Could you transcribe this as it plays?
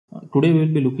Today we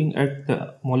will be looking at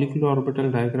the molecular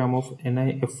orbital diagram of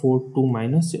NiF4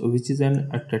 2-, which is a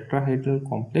tetrahedral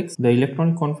complex. The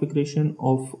electronic configuration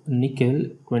of nickel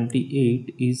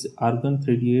 28 is argon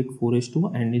 3d8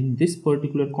 4s2, and in this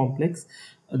particular complex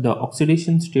the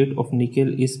oxidation state of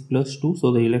nickel is +2.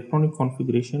 So the electronic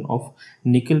configuration of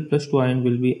nickel +2 ion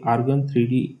will be argon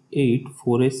 3d8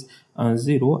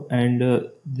 4s0, and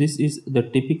this is the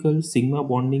typical sigma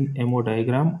bonding MO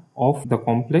diagram of the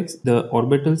complex. The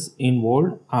orbitals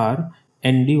involved are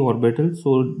nd orbital.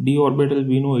 So d orbital,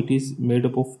 we know it is made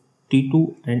up of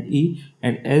T2 and E,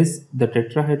 and as the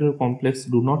tetrahedral complex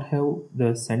do not have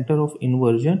the center of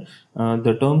inversion,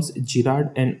 the terms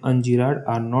Girard and un-Girard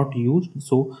are not used.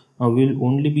 So we'll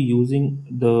only be using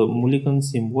the Mulliken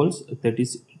symbols, that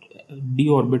is d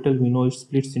orbital, we know it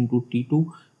splits into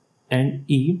T2 and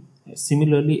E.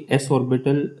 Similarly, s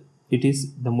orbital, it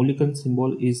is the Mulliken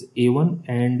symbol is A1,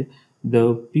 and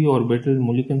the p orbital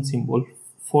Mulliken symbol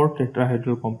for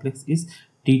tetrahedral complex is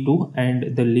T2,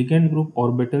 and the ligand group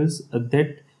orbitals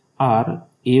that are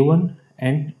A1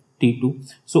 and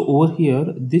T2. So over here,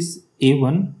 this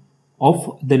A1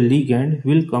 of the ligand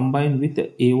will combine with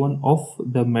the A1 of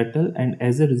the metal, and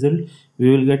as a result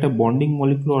we will get a bonding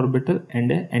molecular orbital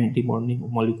and an anti-bonding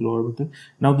molecular orbital.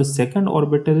 Now the second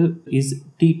orbital is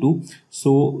T2.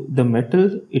 So the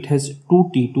metal, it has two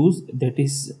T2s, that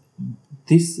is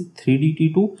this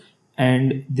 3d-T2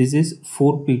 and this is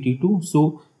 4p-T2.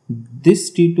 So this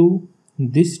T2,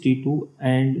 this T2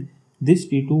 and this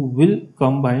T2 will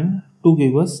combine to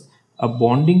give us a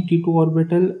bonding T2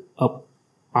 orbital, a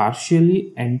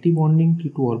partially anti-bonding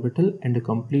T2 orbital, and a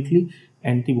completely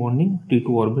anti-bonding T2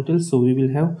 orbital. So we will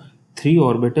have three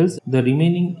orbitals. The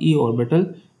remaining E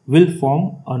orbital will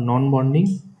form a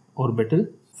non-bonding orbital.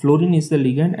 Fluorine is the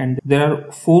ligand, and there are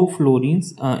 4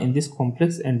 fluorines in this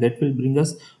complex, and that will bring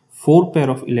us 4 pair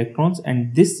of electrons,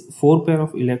 and this 4 pair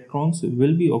of electrons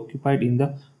will be occupied in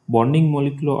the bonding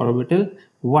molecular orbital,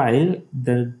 while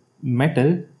the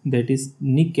metal, that is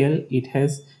nickel, it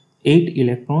has 8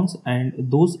 electrons, and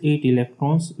those 8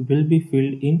 electrons will be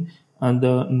filled in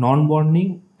the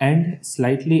non-bonding and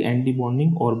slightly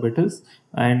anti-bonding orbitals,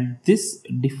 and this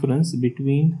difference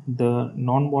between the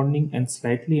non-bonding and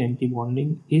slightly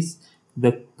anti-bonding is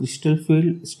the crystal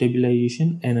field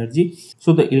stabilization energy.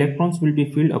 So the electrons will be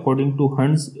filled according to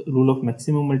Hund's rule of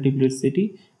maximum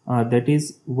multiplicity, that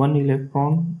is 1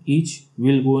 electron each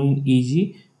will go in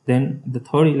Eg, then the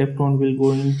third electron will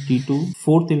go in T2,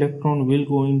 fourth electron will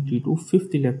go in T2,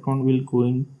 fifth electron will go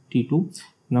in T2.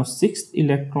 Now sixth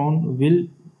electron will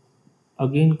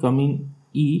again come in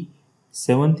E,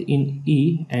 seventh in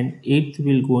E, and eighth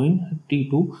will go in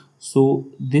T2. So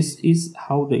this is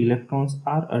how the electrons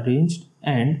are arranged,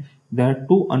 and there are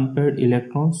 2 unpaired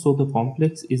electrons, so the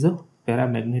complex is a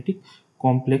paramagnetic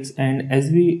complex. And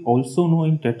as we also know,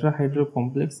 in tetrahedral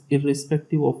complex,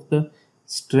 irrespective of the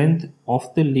strength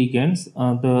of the ligands,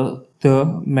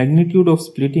 the magnitude of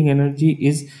splitting energy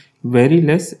is very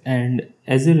less, and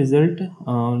as a result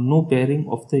no pairing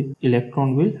of the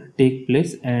electron will take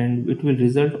place, and it will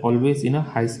result always in a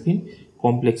high spin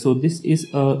complex. So this is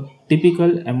a typical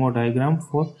MO diagram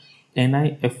for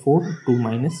NiF4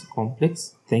 2-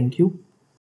 complex. Thank you.